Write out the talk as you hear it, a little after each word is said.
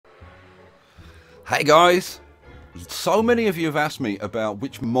Hey guys! So many of you have asked me about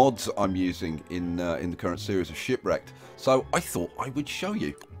which mods I'm using in the current series of Shipwrecked, so I thought I would show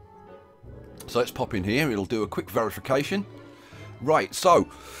you. So let's pop in here, it'll do a quick verification. Right, so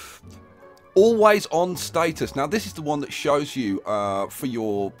always on status. Now this is the one that shows you for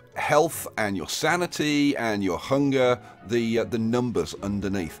your health and your sanity and your hunger, the numbers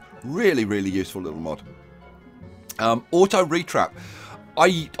underneath. Really, really useful little mod. Auto retrap.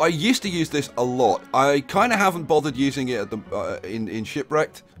 I used to use this a lot. I kind of haven't bothered using it at the, in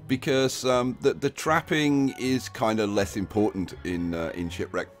Shipwrecked because the trapping is kind of less important in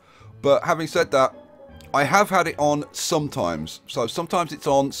Shipwrecked. But having said that, I have had it on sometimes. So sometimes it's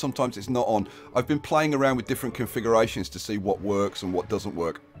on, sometimes it's not on. I've been playing around with different configurations to see what works and what doesn't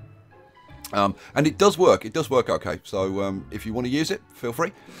work. And it does work. It does work okay. So if you want to use it, feel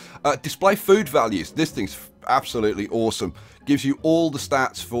free. Display food values. This thing's absolutely awesome. Gives you all the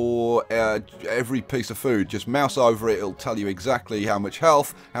stats for every piece of food. Just mouse over it. It'll tell you exactly how much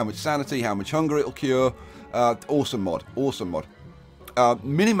health, how much sanity, how much hunger it'll cure. Awesome mod. Awesome mod.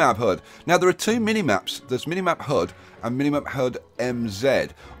 Minimap HUD. Now there are two minimaps. There's Minimap HUD and Minimap HUD MZ.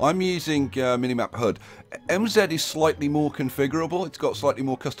 I'm using Minimap HUD. MZ is slightly more configurable. It's got slightly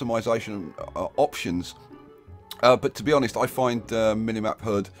more customization options. But to be honest, I find Minimap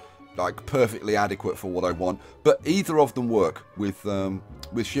HUD like perfectly adequate for what I want. But either of them work with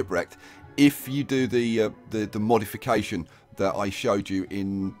Shipwrecked if you do the modification that I showed you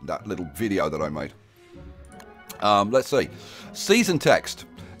in that little video that I made. Let's see. Season text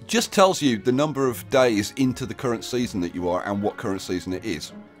just tells you the number of days into the current season that you are and what current season it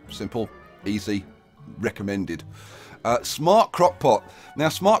is. Simple, easy, recommended. Smart Crockpot. Now,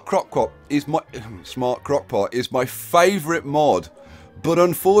 Smart Crockpot is my favourite mod, but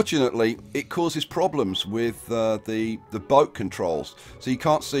unfortunately, it causes problems with the boat controls. So you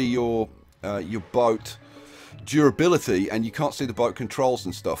can't see your boat durability, and you can't see the boat controls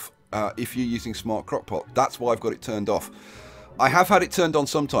and stuff. If you're using Smart Crockpot. That's why I've got it turned off. I have had it turned on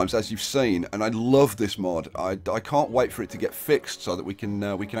sometimes, as you've seen, and I love this mod. I can't wait for it to get fixed so that we can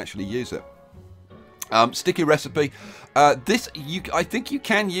actually use it. Sticky recipe. I think you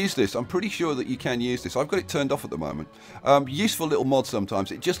can use this. I'm pretty sure that you can use this. I've got it turned off at the moment. Useful little mod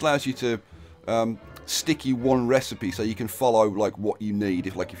sometimes. It just allows you to sticky one recipe so you can follow like what you need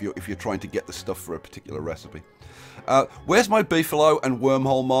if you're trying to get the stuff for a particular recipe. Where's my beefalo and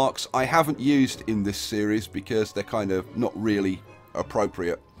wormhole marks? I haven't used in this series because they're kind of not really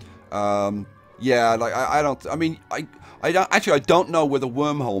appropriate. Yeah, like I don't know whether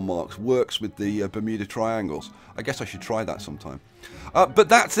wormhole marks works with the Bermuda triangles. I guess I should try that sometime. But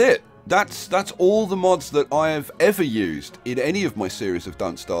that's it. That's all the mods that I have ever used in any of my series of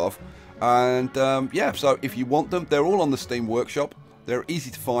Don't Starve. And yeah, so if you want them, they're all on the Steam Workshop. They're easy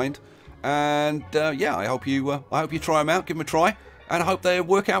to find. And yeah, I hope you try them out, give them a try, and I hope they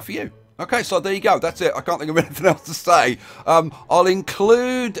work out for you. Okay, so there you go. That's it. I can't think of anything else to say. I'll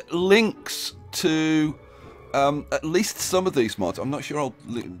include links to at least some of these mods. I'm not sure I'll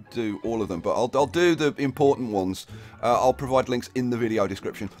do all of them, but I'll do the important ones. I'll provide links in the video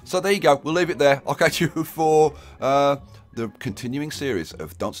description. So there you go. We'll leave it there. I'll catch you for the continuing series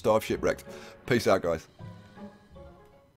of Don't Starve Shipwrecked. Peace out, guys.